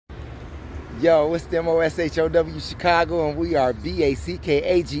Yo, it's THEMOSHOW Chicago, and we are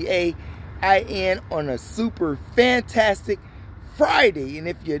BACKAGAIN on a super fantastic Friday. And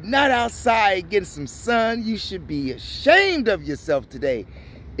if you're not outside getting some sun, you should be ashamed of yourself today.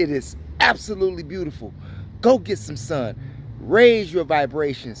 It is absolutely beautiful. Go get some sun. Raise your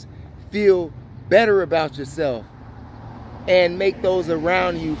vibrations. Feel better about yourself. And make those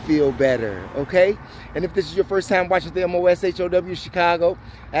around you feel better, okay? And if this is your first time watching THEMOSHOW Chicago,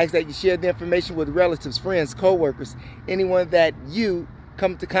 I ask that you share the information with relatives, friends, co-workers, anyone that you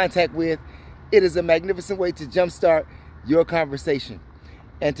come into contact with. It is a magnificent way to jumpstart your conversation.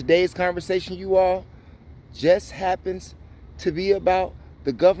 And today's conversation, you all, just happens to be about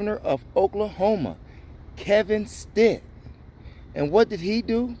the governor of Oklahoma, Kevin Stitt. And what did he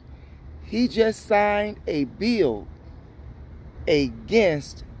do? He just signed a bill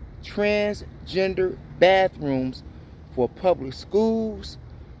against transgender bathrooms for public schools,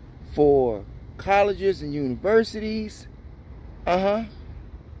 for colleges and universities. And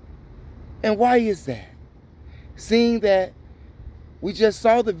why is that? Seeing that we just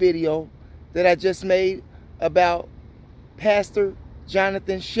saw the video that I just made about Pastor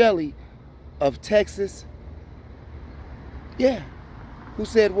Jonathan Shelley of Texas. Yeah. Who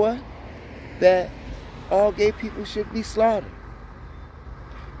said what? That all gay people should be slaughtered.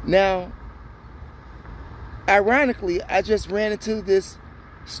 Now, ironically, I just ran into this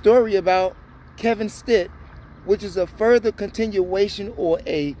story about Kevin Stitt, which is a further continuation or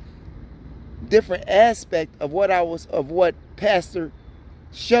a different aspect of what Pastor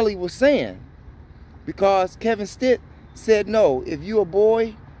Shelley was saying. Because Kevin Stitt said, no, if you're a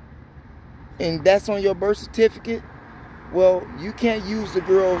boy and that's on your birth certificate, well, you can't use the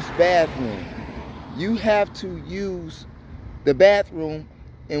girls' bathroom. You have to use the bathroom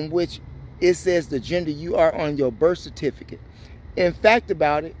in which it says the gender you are on your birth certificate. In fact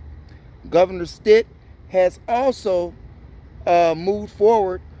about it, Governor Stitt has also moved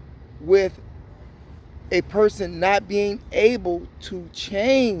forward with a person not being able to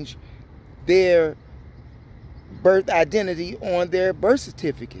change their birth identity on their birth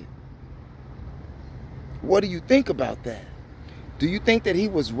certificate. What do you think about that? Do you think that he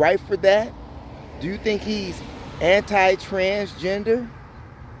was right for that? Do you think he's anti-transgender?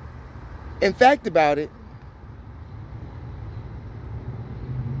 In fact about it,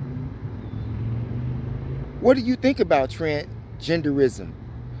 what do you think about transgenderism?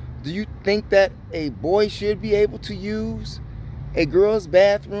 Do you think that a boy should be able to use a girl's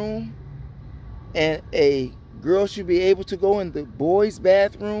bathroom and a girl should be able to go in the boy's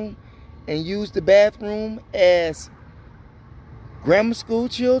bathroom and use the bathroom as grammar school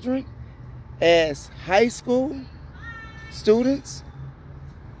children, as high school students?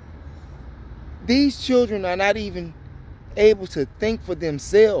 These children are not even able to think for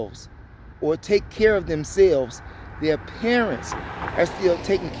themselves or take care of themselves. Their parents are still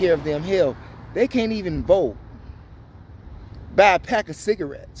taking care of them. Hell, they can't even vote. Buy a pack of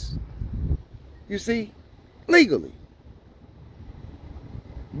cigarettes. You see? Legally.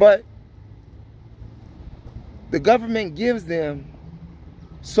 But the government gives them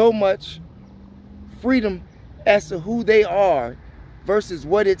so much freedom as to who they are versus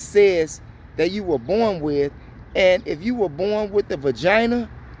what it says that you were born with. And if you were born with a vagina,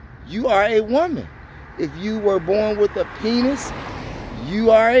 you are a woman. If you were born with a penis,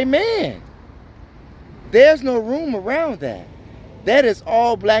 you are a man. There's no room around that. That is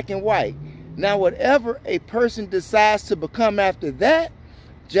all black and white. Now, whatever a person decides to become after that,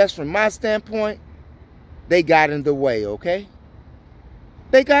 just from my standpoint, they got in the way, okay?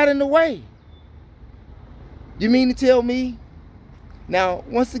 They got in the way. You mean to tell me? Now,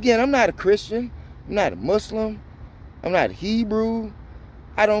 once again, I'm not a Christian. I'm not a Muslim. I'm not a Hebrew.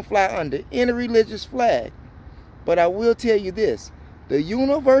 I don't fly under any religious flag. But I will tell you this. The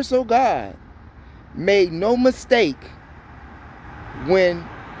universal God made no mistake when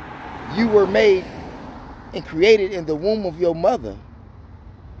you were made and created in the womb of your mother.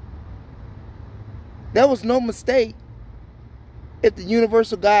 There was no mistake if the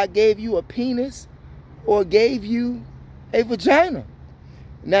universal God gave you a penis or gave you a vagina.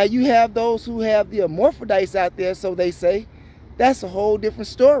 Now, you have those who have the hermaphrodites out there, so they say. That's a whole different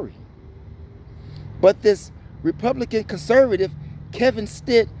story. But this Republican conservative, Kevin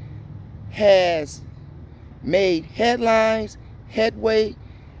Stitt, has made headlines, headway,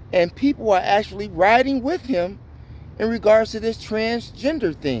 and people are actually riding with him in regards to this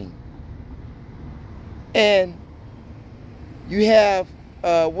transgender thing. And you have,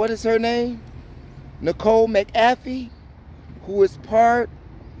 what is her name? Nicole McAfee, who is part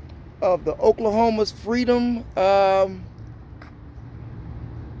of the Oklahoma's Freedom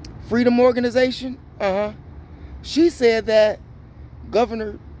Freedom Organization, she said that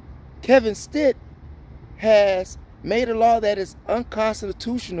Governor Kevin Stitt has made a law that is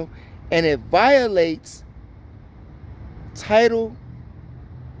unconstitutional and it violates Title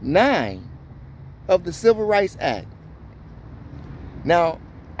 9 of the Civil Rights Act. Now,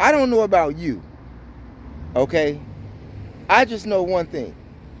 I don't know about you, okay? I just know one thing.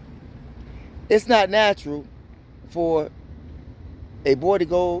 It's not natural for a boy to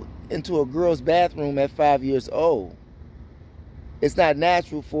go into a girl's bathroom at 5 years old. It's not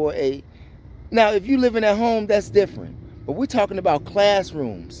natural for a... Now, if you living at home, that's different. But we're talking about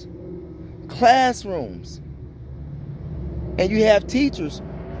classrooms. Classrooms. And you have teachers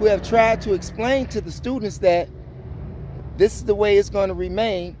who have tried to explain to the students that this is the way it's going to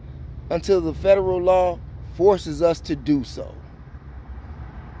remain until the federal law forces us to do so.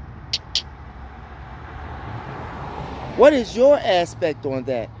 What is your aspect on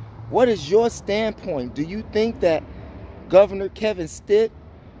that? What is your standpoint? Do you think that Governor Kevin Stitt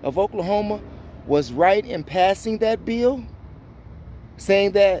of Oklahoma was right in passing that bill?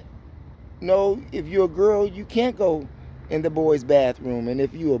 Saying that, no, if you're a girl, you can't go in the boys' bathroom. And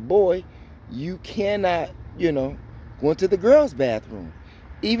if you're a boy, you cannot, go into the girls' bathroom.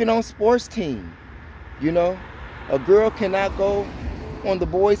 Even on sports team, a girl cannot go on the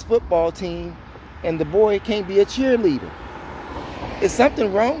boys' football team and the boy can't be a cheerleader. Is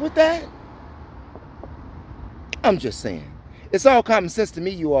something wrong with that? I'm just saying. It's all common sense to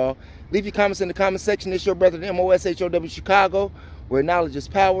me, you all. Leave your comments in the comment section. It's your brother, the THEMOSHOW Chicago, where knowledge is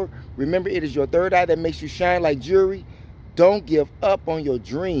power. Remember, it is your third eye that makes you shine like jewelry. Don't give up on your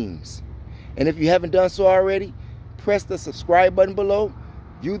dreams. And if you haven't done so already, press the subscribe button below,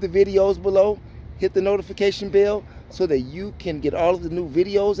 view the videos below, hit the notification bell so that you can get all of the new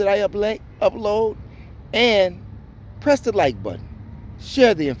videos that I upload, and press the like button.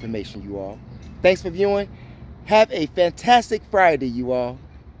 Share the information, you all. Thanks for viewing. Have a fantastic Friday, you all.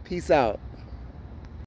 Peace out.